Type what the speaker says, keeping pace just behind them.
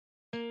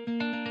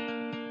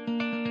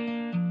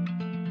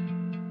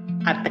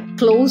At the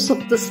close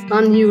of this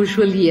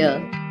unusual year,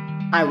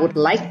 I would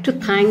like to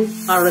thank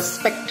our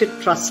respected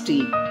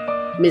trustee,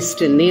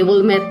 Mr.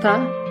 Naval Mehta,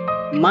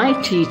 my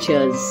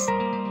teachers,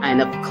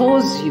 and of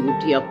course you,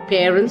 dear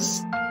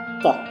parents,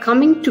 for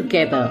coming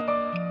together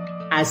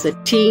as a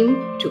team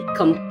to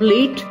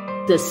complete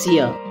this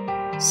year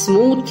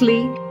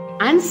smoothly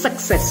and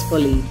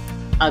successfully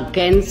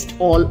against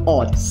all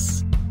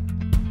odds.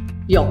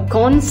 Your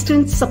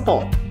constant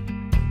support,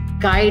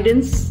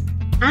 guidance,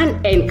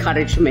 and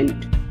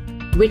encouragement,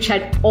 which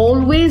had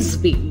always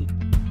been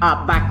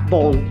our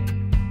backbone,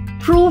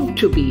 proved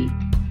to be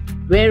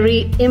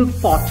very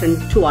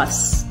important to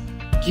us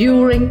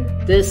during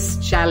this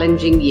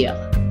challenging year.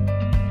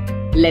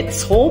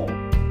 Let's hope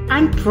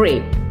and pray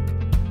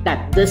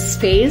that this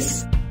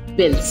phase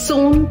will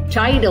soon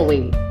tide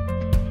away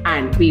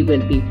and we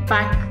will be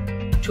back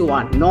to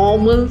our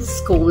normal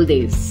school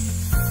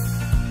days.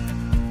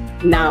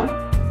 Now,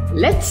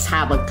 let's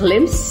have a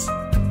glimpse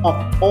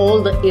of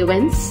all the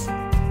events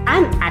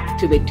and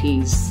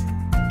activities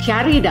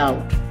carried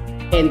out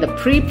in the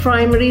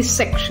pre-primary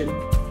section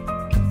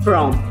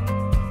from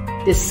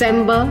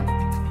December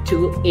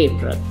to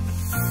April.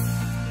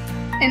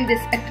 In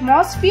this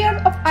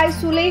atmosphere of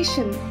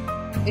isolation,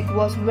 it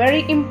was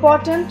very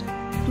important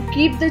to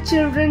keep the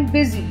children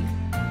busy,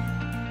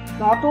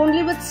 not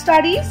only with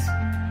studies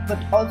but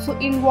also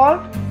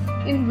involved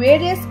in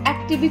various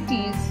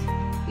activities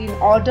in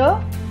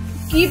order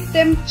to keep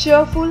them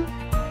cheerful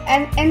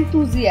and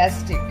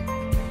enthusiastic.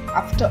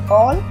 After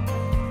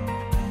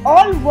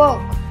all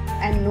work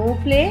and no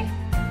play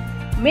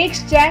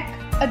makes Jack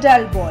a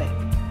dull boy.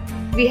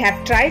 We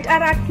have tried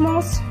our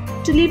utmost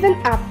to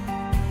liven up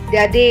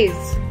their days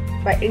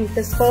by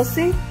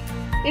interspersing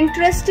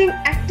interesting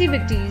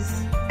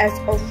activities as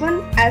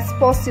often as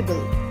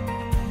possible.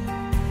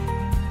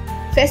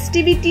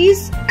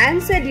 Festivities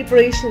and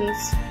celebrations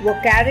were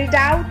carried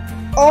out,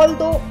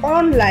 although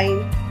online,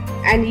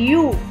 and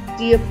you,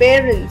 dear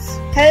parents,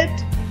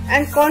 helped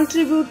and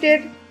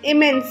contributed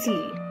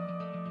immensely.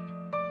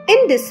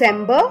 In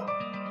December,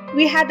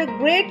 we had a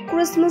great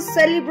Christmas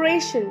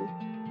celebration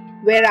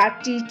where our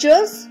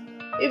teachers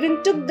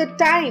even took the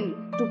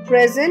time to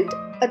present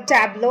a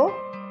tableau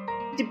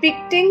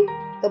depicting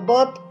the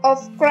birth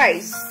of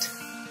Christ.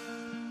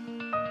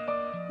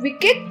 We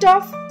kicked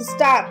off the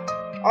start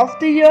of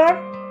the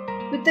year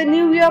with a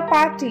New Year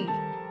party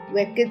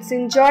where kids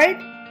enjoyed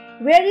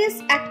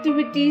various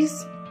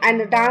activities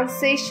and a dance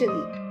session.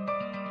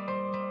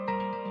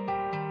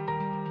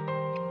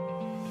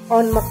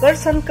 On Makar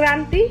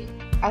Sankranti,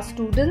 our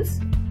students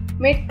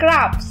made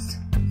crafts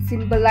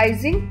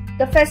symbolizing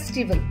the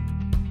festival.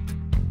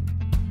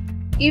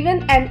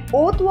 Even an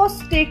oath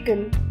was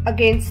taken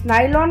against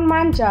nylon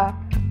manja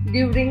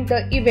during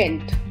the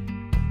event.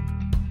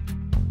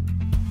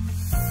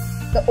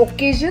 The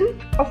occasion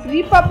of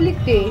Republic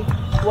Day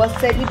was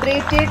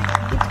celebrated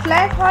with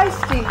flag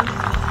hoisting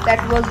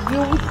that was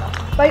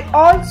used by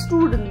all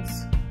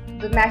students,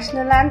 the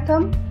national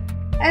anthem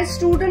and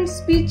student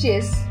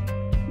speeches.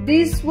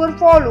 These were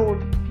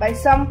followed by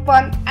some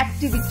fun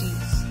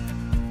activities.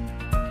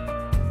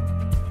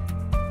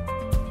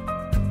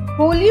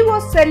 Holi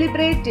was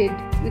celebrated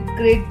with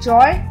great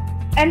joy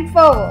and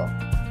fervor.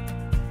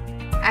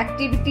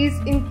 Activities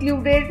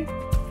included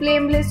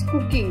flameless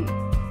cooking.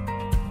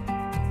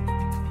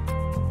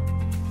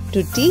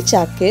 To teach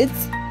our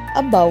kids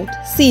about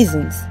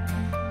seasons,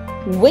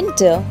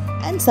 winter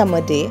and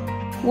summer day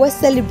were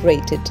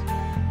celebrated.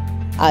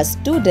 Our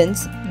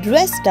students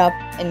dressed up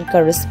in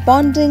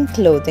corresponding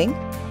clothing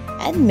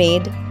and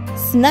made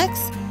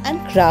snacks and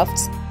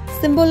crafts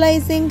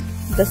symbolizing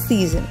the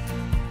season.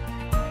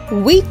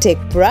 We take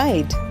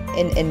pride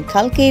in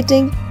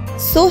inculcating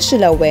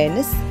social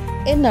awareness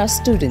in our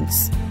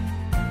students.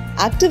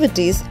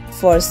 Activities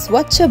for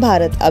Swachh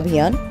Bharat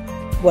Abhiyan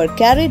were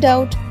carried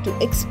out to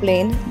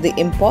explain the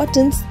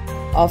importance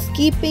of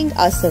keeping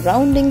our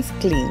surroundings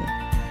clean.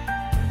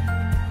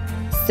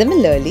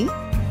 Similarly,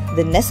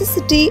 the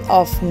necessity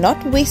of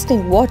not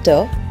wasting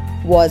water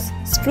was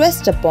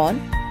stressed upon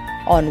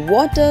on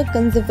Water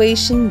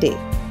Conservation Day.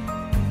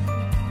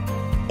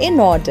 In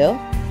order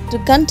to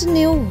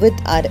continue with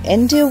our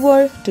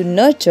endeavor to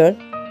nurture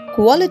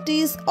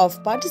qualities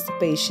of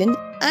participation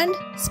and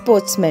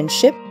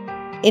sportsmanship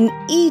in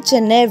each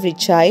and every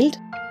child,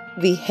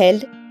 we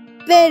held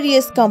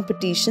various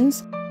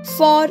competitions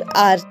for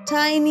our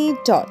tiny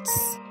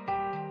tots.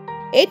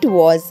 It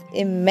was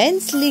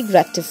immensely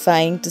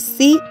gratifying to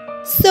see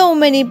so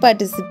many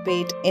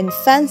participate in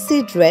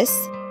fancy dress,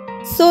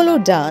 solo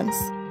dance,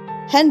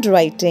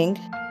 handwriting,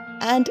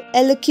 and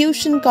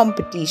elocution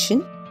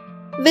competition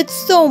with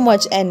so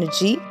much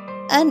energy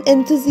and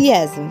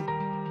enthusiasm,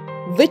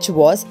 which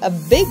was a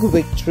big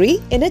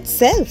victory in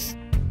itself.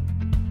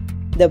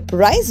 The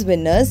prize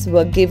winners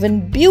were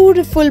given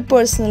beautiful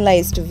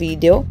personalized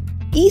video,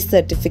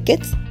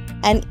 e-certificates,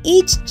 and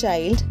each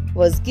child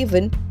was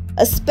given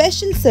a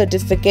special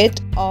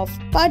certificate of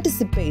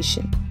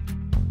participation.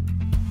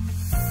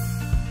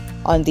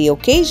 On the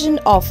occasion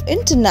of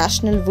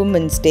International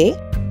Women's Day,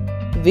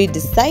 we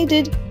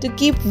decided to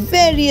keep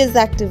various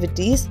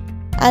activities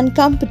and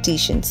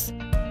competitions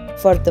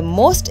for the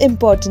most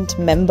important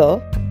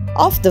member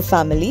of the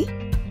family,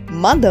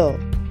 Mother.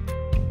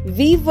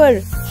 We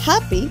were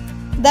happy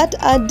that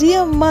our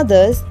dear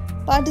mothers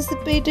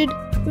participated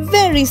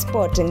very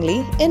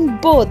sportingly in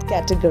both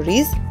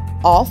categories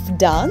of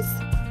dance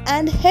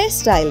and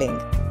hairstyling.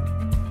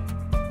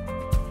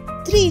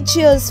 3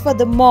 cheers for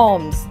the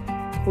moms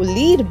who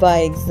lead by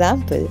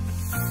example.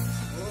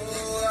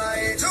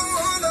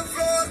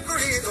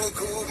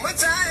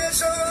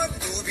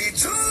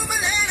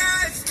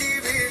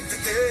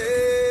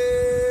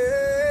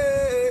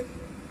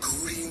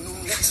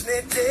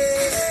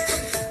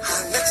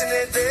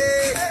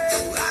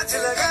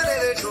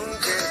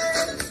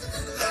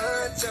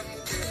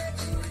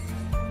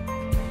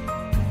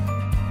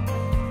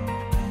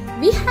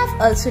 We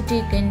have also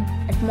taken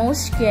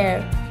utmost care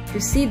to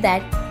see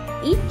that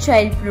each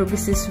child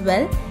progresses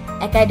well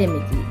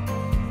academically.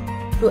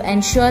 To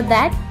ensure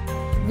that,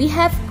 we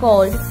have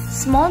called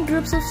small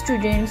groups of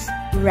students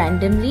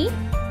randomly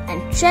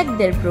and checked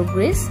their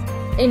progress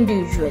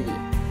individually.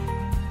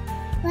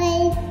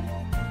 White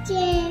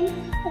chin,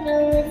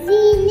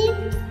 rosy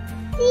lips,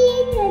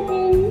 tea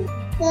button,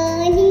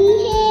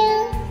 curly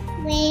hair,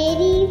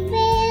 very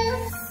fair,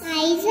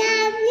 eyes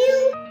are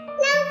blue,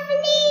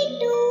 lovely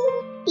too.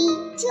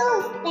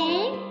 Teacher's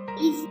pen,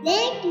 is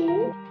that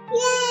you?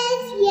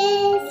 Yes,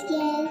 yes,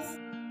 yes.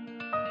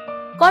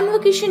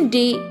 Convocation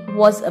Day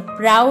was a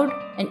proud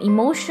and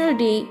emotional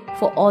day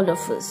for all of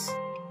us.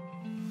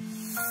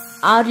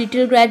 Our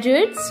little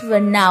graduates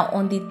were now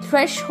on the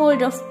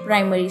threshold of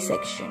primary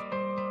section.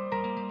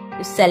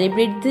 To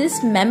celebrate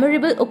this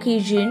memorable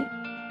occasion,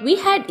 we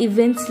had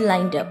events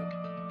lined up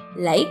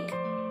like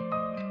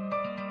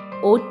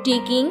oath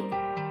taking,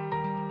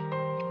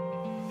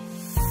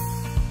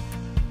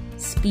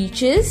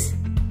 speeches,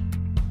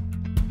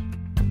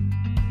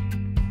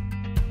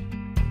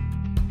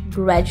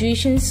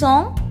 graduation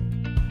song,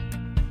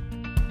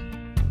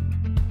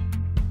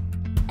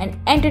 and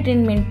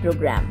entertainment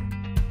program.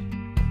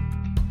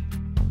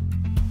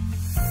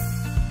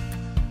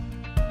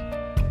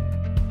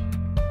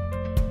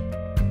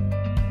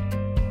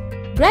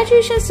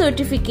 Graduation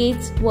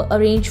certificates were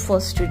arranged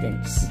for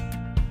students.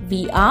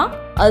 We are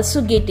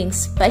also getting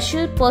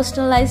special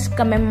personalized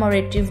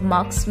commemorative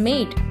marks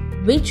made,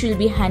 which will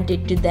be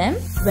handed to them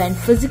when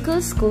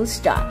physical school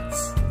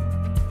starts.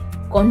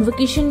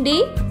 Convocation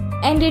Day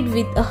ended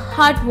with a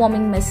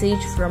heartwarming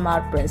message from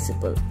our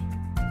principal.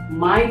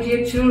 My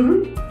dear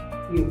children,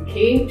 you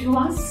came to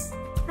us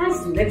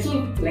as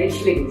little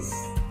fledglings.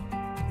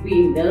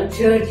 We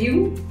nurtured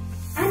you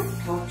and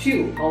taught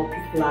you how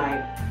to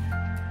fly.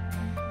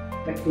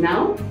 But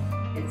now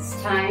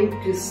it's time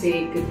to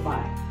say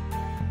goodbye.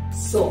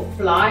 So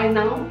fly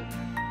now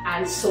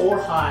and soar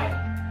high.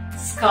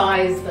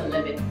 Sky is the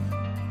limit.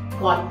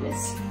 God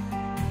bless you.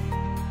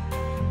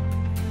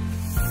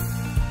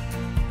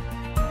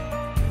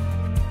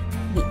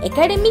 The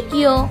academic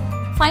year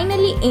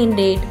finally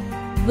ended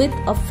with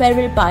a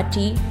farewell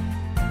party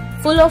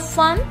full of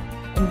fun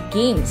and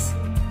games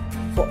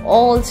for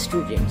all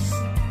students.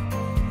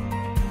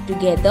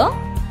 Together,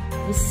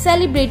 we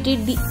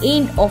celebrated the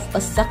end of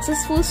a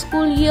successful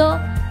school year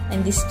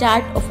and the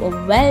start of a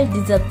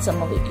well-deserved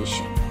summer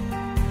vacation.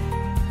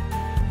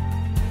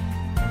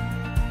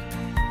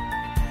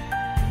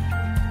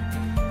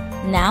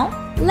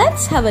 Now,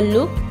 let's have a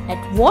look at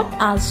what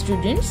our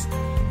students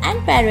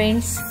and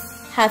parents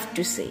have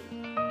to say.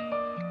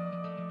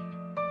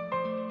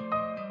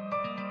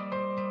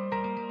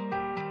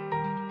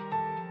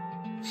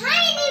 Hi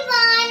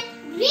everyone!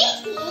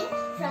 Greetings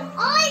from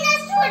all the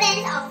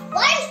students of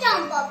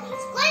Boystown Public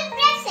School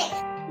Present.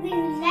 We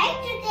would like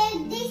to take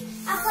this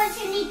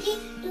opportunity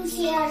to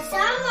share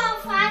some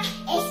of our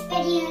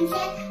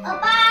experiences of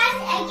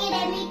past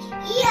academic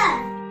year.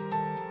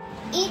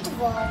 It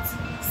was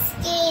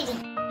scary.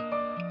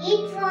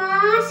 It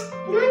was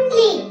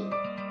lonely.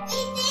 We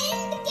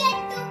didn't get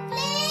to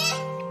play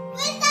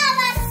with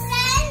our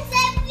friends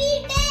every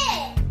day.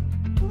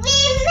 We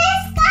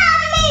miss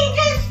coming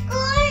to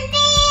school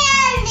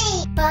daily.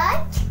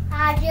 But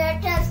our dear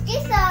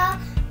trustee sir,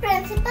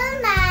 principal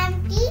ma'am,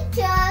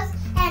 teachers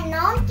and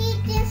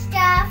non-teaching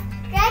staff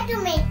try to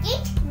make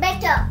it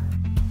better.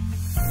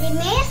 They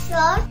made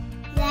sure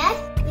that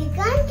we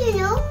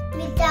continue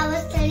with our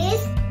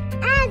studies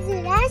as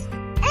well as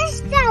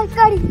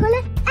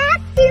extracurricular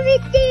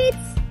activities.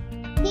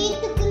 They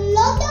took a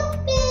lot of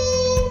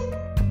time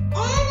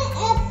and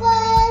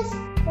efforts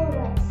for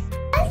us.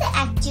 All the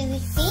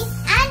activities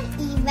and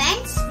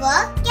events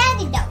were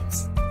carried out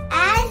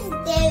as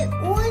they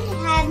would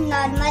have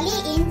normally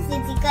in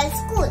physical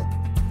school.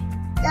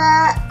 The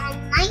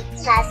online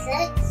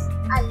classes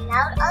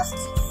allowed us to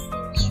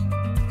see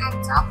and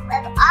talk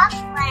with our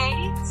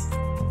friends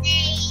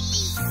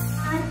daily.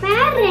 Our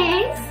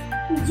parents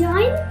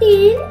joined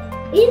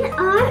in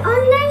our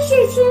online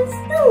sessions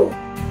too.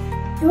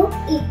 So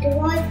it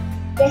was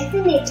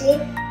definitely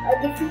a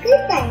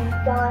difficult time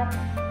for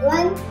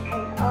one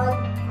and all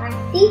our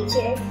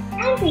teachers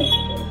and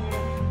principal.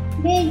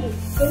 They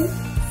listened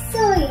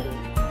suing.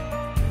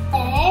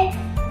 That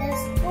the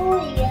school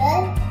year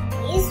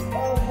is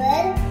over.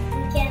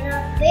 We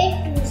cannot wait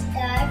to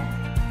start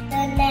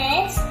the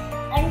next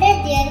under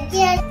their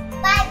care.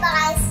 Bye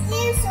bye.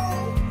 See you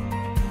soon.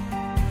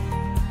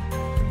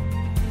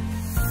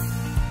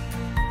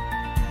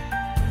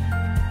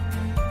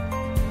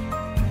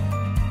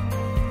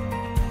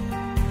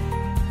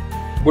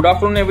 Good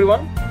afternoon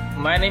everyone.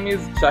 My name is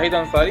Shahid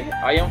Ansari.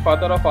 I am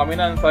father of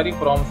Amina Ansari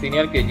from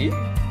senior KG.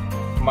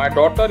 My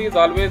daughter is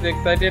always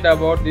excited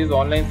about this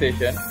online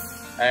session,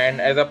 and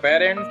as a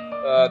parent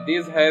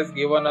this has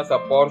given us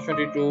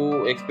opportunity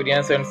to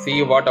experience and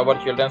see what our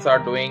children are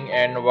doing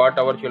and what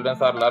our children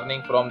are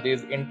learning from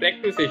this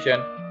interactive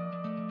session.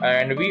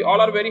 And we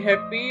all are very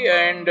happy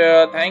and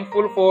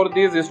thankful for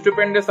this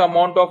stupendous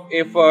amount of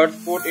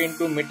efforts put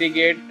into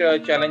mitigate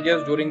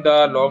challenges during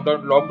the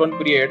lockdown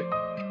period.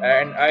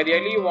 And I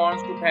really want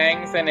to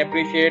thank and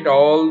appreciate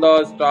all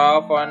the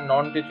staff and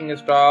non-teaching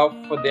staff.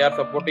 They are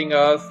supporting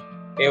us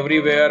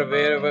everywhere,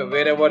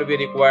 wherever we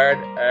required.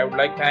 I would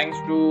like thanks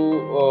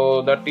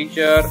to the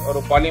teacher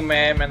Rupali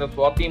ma'am and the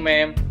Swati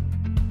ma'am.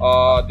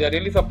 They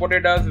really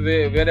supported us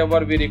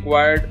wherever we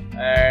required.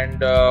 And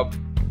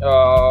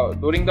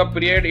during the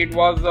period it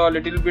was a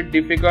little bit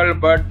difficult,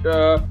 but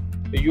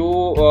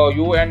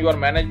you and your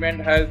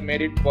management has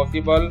made it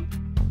possible.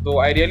 So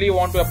I really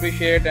want to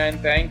appreciate and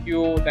thank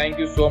you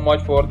so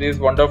much for this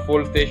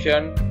wonderful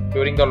session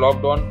during the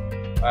lockdown.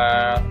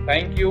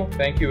 Thank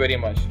you very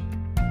much.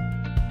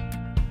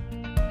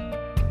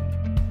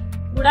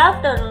 Good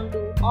afternoon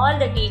to all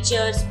the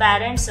teachers,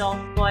 parents of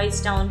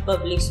Boys Town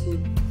Public School.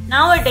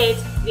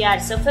 Nowadays we are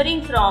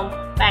suffering from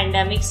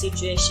pandemic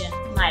situation.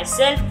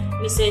 Myself,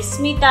 Mrs.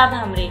 Smita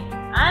Bhamre.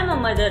 I am a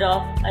mother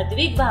of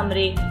Advik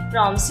Bhamre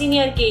from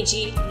senior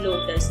KG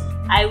Lotus.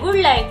 I would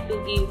like to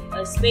give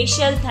a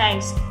special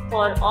thanks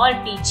for all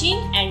teaching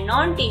and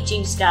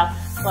non-teaching staff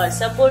for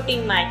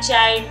supporting my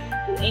child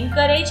to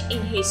encourage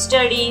in his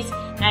studies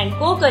and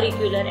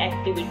co-curricular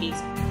activities.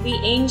 We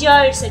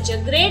enjoyed such a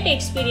great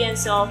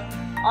experience of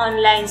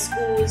online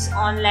schools,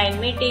 online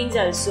meetings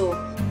also.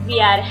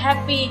 We are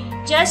happy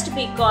just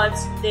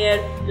because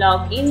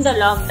in the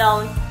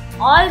lockdown,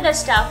 all the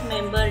staff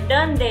members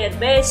done their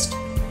best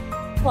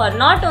for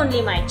not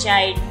only my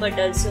child but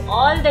also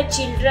all the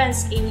children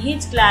in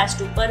his class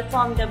to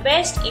perform the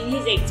best in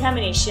his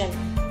examination.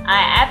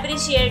 I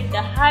appreciate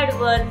the hard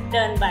work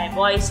done by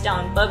Boys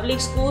Town Public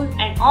School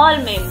and all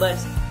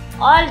members.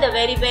 All the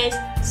very best.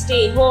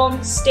 Stay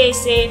home, stay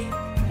safe.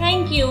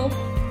 Thank you.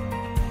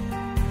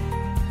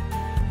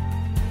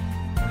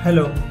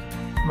 Hello,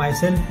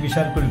 myself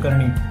Vishal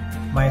Kulkarni.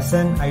 My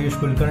son Ayush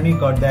Kulkarni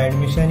got the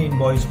admission in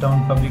Boys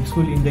Town Public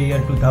School in the year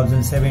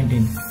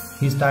 2017.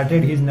 He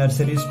started his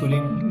nursery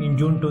schooling in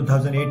June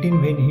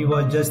 2018 when he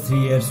was just 3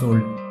 years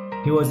old.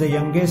 He was the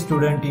youngest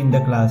student in the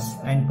class,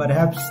 and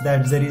perhaps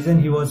that's the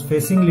reason he was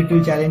facing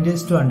little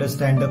challenges to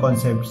understand the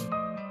concepts.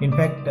 In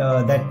fact,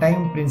 that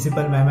time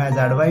Principal Ma'am has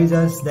advised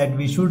us that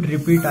we should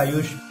repeat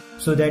Ayush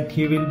so that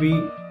he will be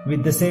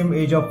with the same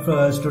age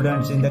of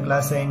students in the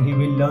class and he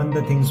will learn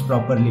the things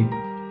properly.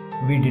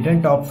 We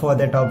didn't opt for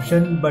that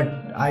option, but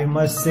I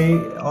must say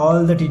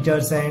all the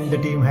teachers and the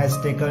team has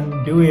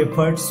taken due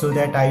efforts so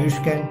that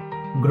Ayush can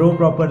grow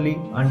properly,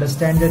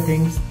 understand the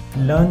things,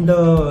 learn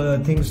the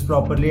things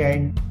properly,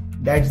 and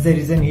that's the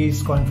reason he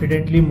is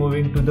confidently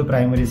moving to the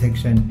primary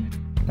section.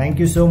 Thank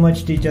you so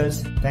much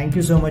teachers, thank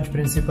you so much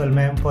Principal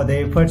Ma'am for the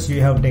efforts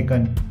you have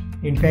taken.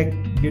 In fact,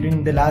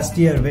 during the last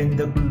year when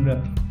the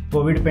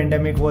COVID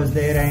pandemic was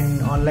there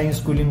and online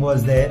schooling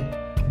was there,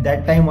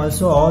 that time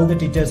also all the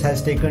teachers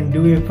has taken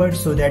due efforts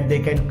so that they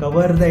can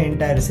cover the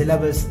entire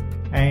syllabus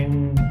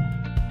and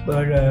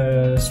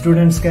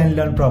students can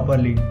learn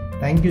properly.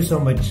 Thank you so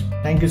much.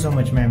 Thank you so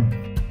much, ma'am.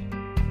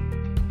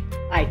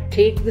 I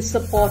take this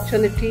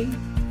opportunity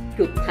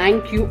to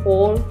thank you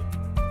all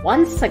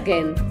once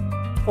again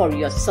for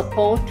your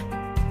support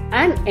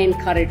and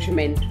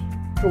encouragement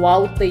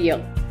throughout the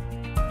year.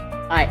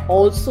 I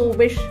also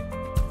wish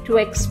to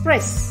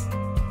express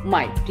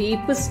my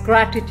deepest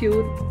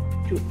gratitude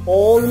to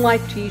all my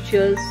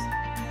teachers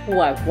who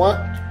have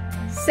worked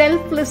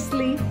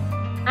selflessly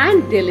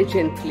and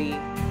diligently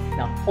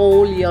the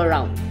whole year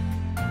round.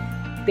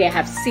 They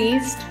have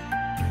seized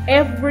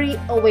every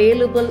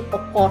available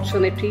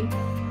opportunity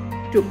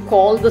to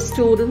call the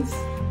students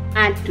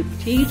and to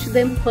teach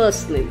them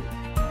personally,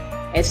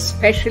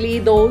 especially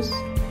those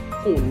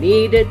who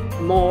needed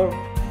more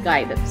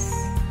guidance.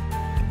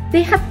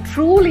 They have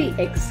truly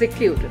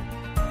executed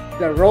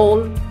the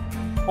role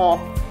of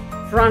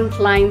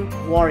frontline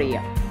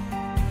warrior.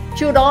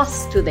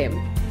 Kudos to them.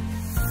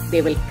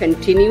 They will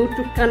continue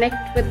to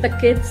connect with the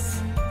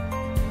kids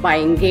by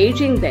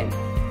engaging them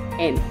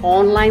in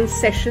online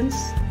sessions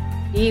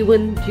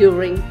even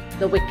during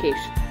the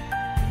vacation.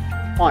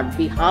 On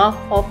behalf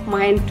of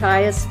my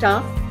entire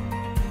staff,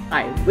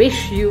 I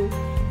wish you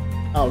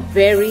a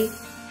very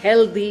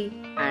healthy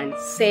and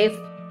safe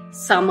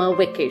summer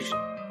vacation.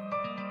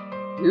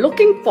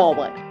 Looking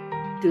forward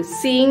to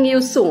seeing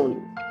you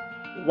soon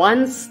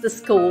once the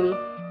school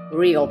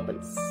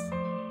reopens.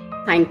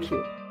 Thank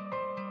you.